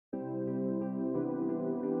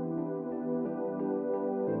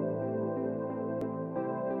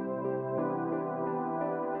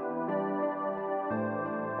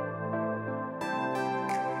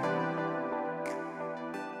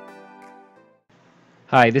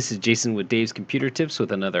Hi, this is Jason with Dave's Computer Tips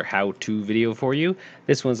with another how-to video for you.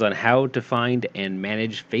 This one's on how to find and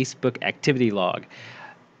manage Facebook activity log.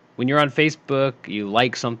 When you're on Facebook, you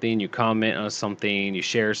like something, you comment on something, you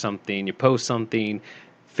share something, you post something.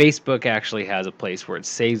 Facebook actually has a place where it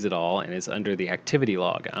saves it all and it's under the activity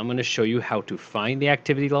log. I'm going to show you how to find the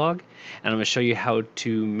activity log and I'm going to show you how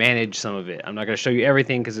to manage some of it. I'm not going to show you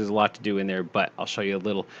everything because there's a lot to do in there, but I'll show you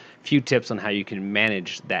a few tips on how you can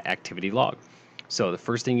manage that activity log. So the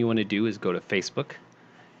first thing you want to do is go to Facebook,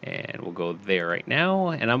 and we'll go there right now.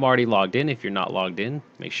 And I'm already logged in. If you're not logged in,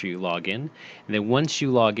 make sure you log in. And then once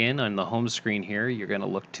you log in on the home screen here, you're going to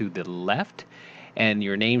look to the left, and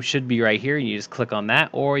your name should be right here. You just click on that,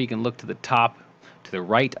 or you can look to the top, to the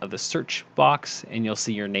right of the search box, and you'll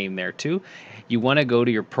see your name there too. You want to go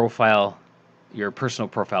to your profile, your personal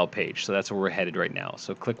profile page. So that's where we're headed right now.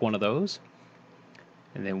 So click one of those.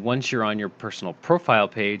 And then once you're on your personal profile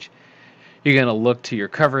page, you're going to look to your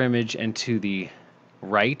cover image and to the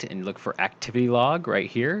right and look for activity log right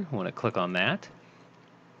here. I want to click on that.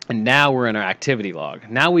 And now we're in our activity log.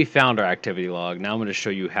 Now we found our activity log. Now I'm going to show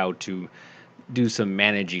you how to do some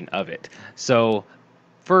managing of it. So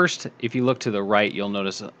first, if you look to the right, you'll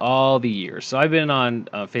notice all the years. So I've been on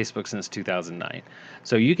Facebook since 2009.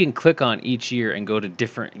 So you can click on each year and go to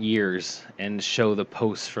different years and show the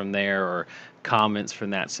posts from there or comments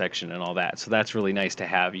from that section and all that. So that's really nice to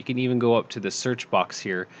have. You can even go up to the search box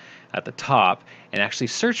here at the top and actually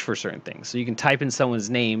search for certain things. So you can type in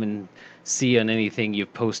someone's name and see on anything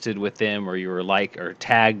you've posted with them or you were like or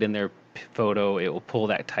tagged in their photo, it will pull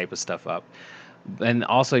that type of stuff up. And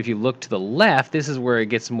also if you look to the left, this is where it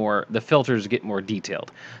gets more, the filters get more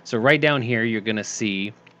detailed. So right down here you're going to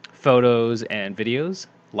see photos and videos,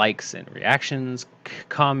 likes and reactions,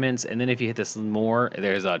 comments, and then if you hit this more,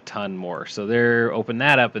 there's a ton more. So there, open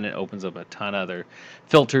that up and it opens up a ton of other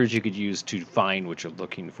filters you could use to find what you're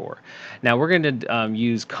looking for. Now we're going to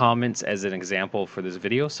use comments as an example for this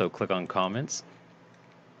video, so click on comments.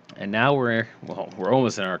 And now we're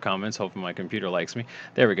almost in our comments. Hopefully my computer likes me.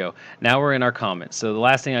 There we go. Now we're in our comments. So the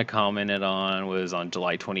last thing I commented on was on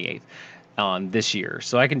July 28th on this year.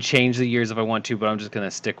 So I can change the years if I want to, but I'm just going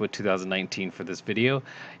to stick with 2019 for this video.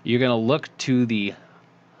 You're going to look to the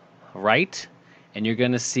right and you're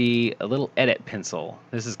going to see a little edit pencil.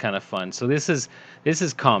 This is kind of fun. So this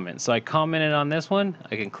is comments. So I commented on this one.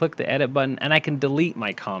 I can click the edit button and I can delete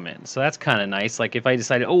my comment. So that's kind of nice. Like if I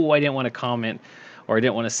decided, oh, I didn't want to comment or I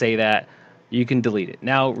didn't want to say that, you can delete it.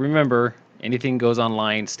 Now remember, anything goes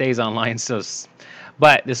online stays online, so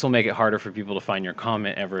but this will make it harder for people to find your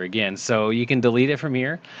comment ever again. So you can delete it from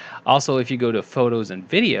here. Also, if you go to photos and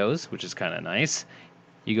videos, which is kind of nice,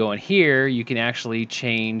 you go in here, you can actually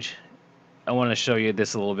change. I want to show you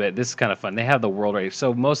this a little bit. This is kind of fun. They have the world right.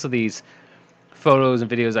 So most of these photos and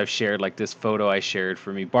videos I've shared, like this photo I shared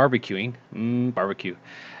for me barbecuing, barbecue.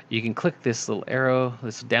 You can click this little arrow,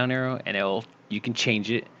 this down arrow, and you can change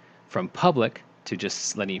it from public to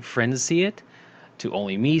just letting friends see it, to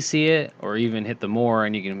only me see it, or even hit the more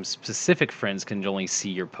and you can specific friends can only see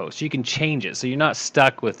your post. You can change it so you're not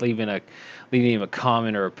stuck with leaving a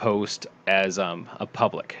comment or a post as a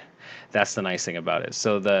public. That's the nice thing about it.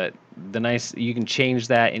 So you can change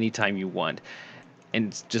that anytime you want,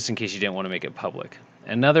 and just in case you didn't want to make it public.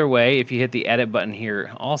 Another way, if you hit the edit button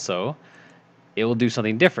here also, it will do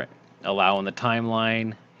something different. Allow on the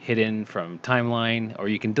timeline, hidden from timeline, or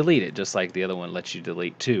you can delete it just like the other one lets you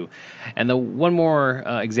delete too. And the one more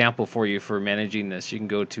example for you for managing this, you can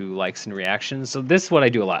go to likes and reactions. So this is what I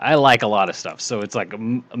do a lot. I like a lot of stuff, so it's like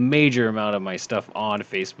a major amount of my stuff on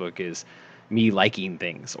Facebook is me liking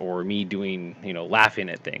things or me doing, laughing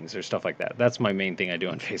at things or stuff like that. That's my main thing I do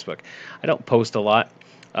on Facebook. I don't post a lot.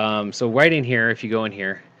 So right in here, if you go in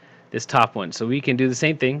here, this top one, so we can do the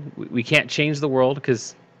same thing. We can't change the world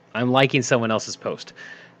because I'm liking someone else's post.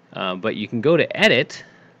 But you can go to edit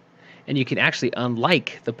and you can actually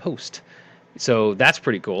unlike the post. So that's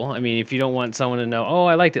pretty cool. I mean, if you don't want someone to know, oh,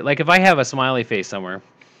 I liked it. Like if I have a smiley face somewhere.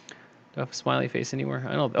 Do I have a smiley face anywhere?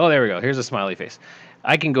 I don't. Oh, there we go. Here's a smiley face.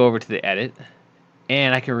 I can go over to the edit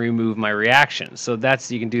and I can remove my reaction. So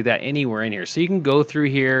you can do that anywhere in here. So you can go through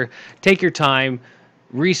here, take your time,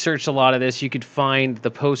 research a lot of this. You could find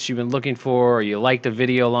the posts you've been looking for, or you liked a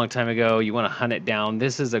video a long time ago, you want to hunt it down.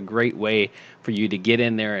 This is a great way for you to get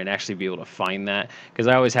in there and actually be able to find that, because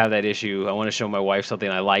I always have that issue. I want to show my wife something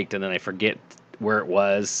I liked and then I forget where it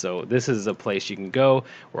was. So this is a place you can go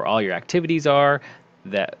where all your activities are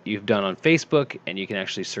that you've done on Facebook, and you can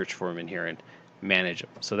actually search for them in here and manage them.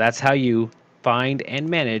 So that's how you find and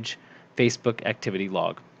manage Facebook activity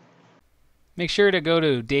log. Make sure to go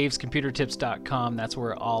to davescomputertips.com. That's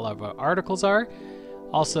where all of our articles are.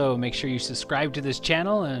 Also, make sure you subscribe to this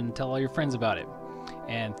channel and tell all your friends about it.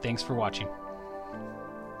 And thanks for watching.